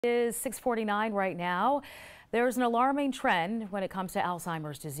Is 6:49 right now. There's an alarming trend when it comes to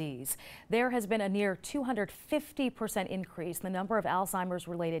Alzheimer's disease. There has been a near 250% increase in the number of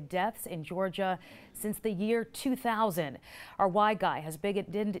Alzheimer's-related deaths in Georgia since the year 2000. Our Why Guy has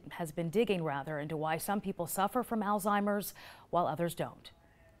been digging into why some people suffer from Alzheimer's while others don't.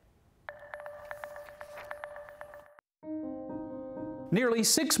 Nearly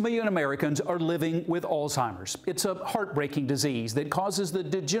 6 million Americans are living with Alzheimer's. It's a heartbreaking disease that causes the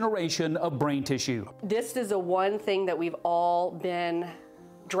degeneration of brain tissue. This is the one thing that we've all been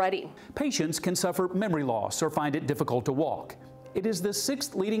dreading. Patients can suffer memory loss or find it difficult to walk. It is the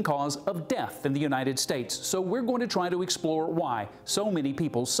sixth leading cause of death in the United States, so we're going to try to explore why so many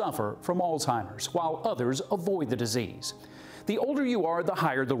people suffer from Alzheimer's while others avoid the disease. The older you are, the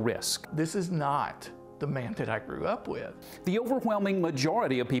higher the risk. This is not the man that I grew up with. The overwhelming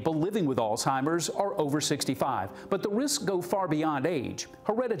majority of people living with Alzheimer's are over 65, but the risks go far beyond age.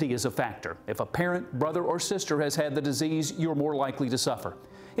 Heredity is a factor. If a parent, brother, or sister has had the disease, you're more likely to suffer.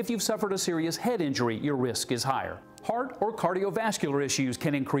 If you've suffered a serious head injury, your risk is higher. Heart or cardiovascular issues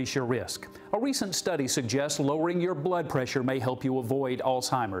can increase your risk. A recent study suggests lowering your blood pressure may help you avoid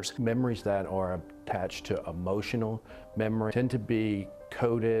Alzheimer's. Memories that are attached to emotional memory tend to be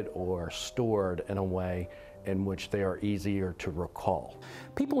coded or stored in a way in which they are easier to recall.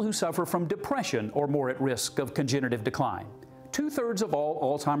 People who suffer from depression are more at risk of congenital decline. 2/3 of all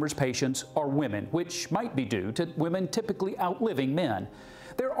Alzheimer's patients are women, which might be due to women typically outliving men.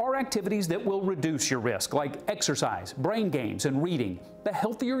 There are activities that will reduce your risk, like exercise, brain games, and reading. The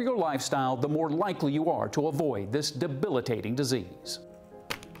healthier your lifestyle, the more likely you are to avoid this debilitating disease.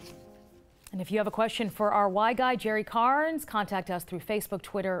 And if you have a question for our Why Guy, Jerry Carnes, contact us through Facebook,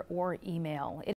 Twitter, or email.